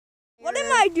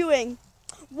I doing?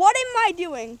 What am I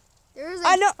doing? There is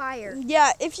a fire.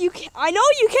 Yeah, I know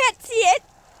you can't see it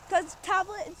because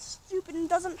tablet is stupid and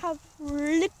doesn't have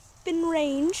flipping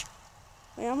range.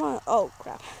 Wait, oh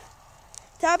crap.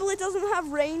 Tablet doesn't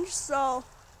have range, so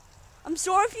I'm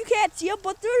sorry if you can't see it,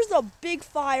 but there's a big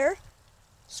fire.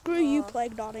 Screw you,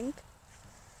 Plague Dotting.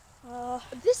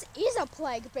 This is a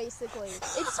plague, basically.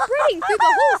 It's spreading through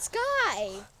the whole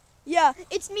sky. Yeah.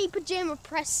 It's me, Pajama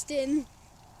Preston.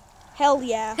 Hell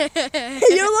yeah.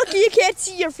 You're lucky you can't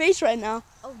see your face right now.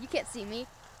 Oh, you can't see me?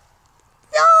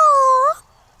 No!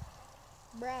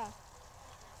 Bruh.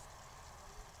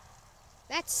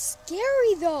 That's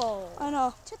scary, though. I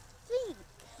know. To think.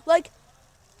 Like,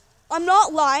 I'm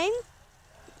not lying.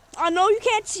 I know you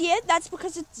can't see it. That's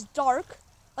because it's dark.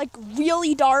 Like,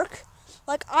 really dark.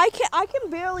 Like, I can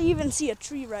barely even see a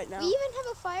tree right now. We even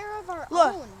have a fire of our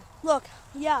own. Look,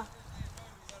 yeah.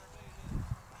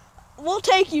 We'll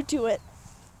take you to it.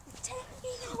 Take me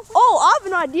over. Oh, I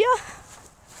have an idea.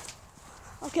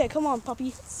 Okay, come on, puppy.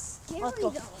 It's scary, Let's go.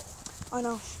 though. I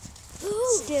know.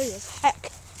 Ooh. Scary as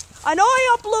heck. I know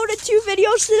I uploaded 2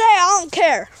 videos today. I don't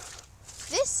care.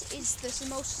 This is the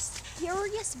most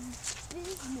scariest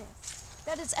business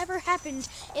that has ever happened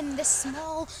in this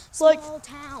small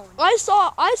town. I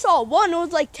saw one. It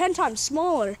was like 10 times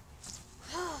smaller.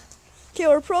 Okay,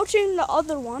 we're approaching the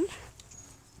other one.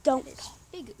 Don't.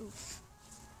 Big oof.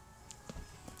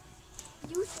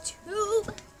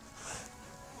 YouTube.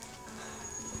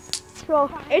 So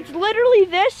it's literally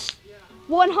this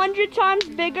 100 times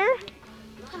bigger.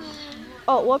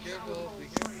 Oh, whoops.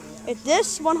 It's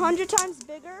this 100 times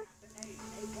bigger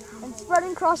and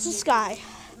spreading across the sky.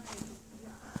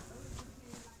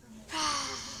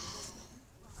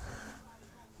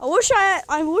 I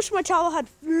wish my tablet had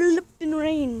flipping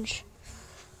range.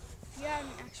 You have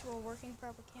an actual working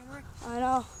proper camera? I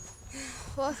know.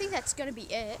 Well, I think that's gonna be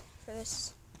it for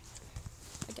this.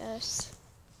 I guess.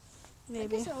 Maybe. I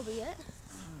guess that'll be it.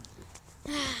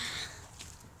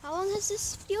 How long has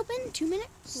this video been? 2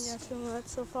 minutes? Yeah, 2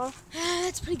 minutes so far.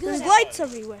 That's pretty good. There's lights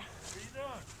everywhere.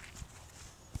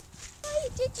 Hey,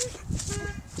 did you?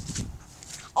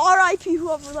 R.I.P.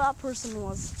 whoever that person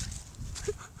was.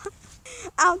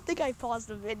 I don't think I paused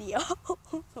the video.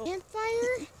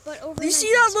 Campfire, but over. You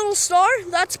see that little star?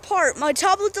 That's part. My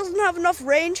tablet doesn't have enough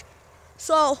range,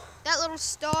 so that little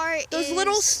star those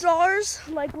little stars,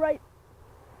 like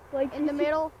in the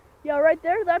middle. Yeah, right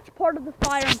there. That's part of the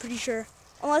fire. I'm pretty sure,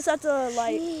 unless that's a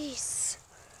light. Jeez.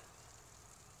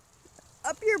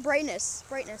 Up your brightness.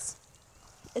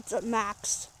 It's at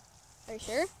max. Are you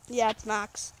sure? Yeah, it's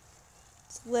max.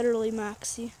 It's literally max.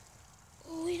 See?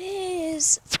 Oh, it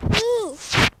is. Ooh.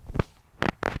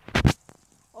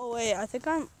 Oh wait, I think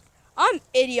I'm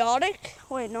idiotic.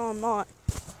 Wait, no, I'm not.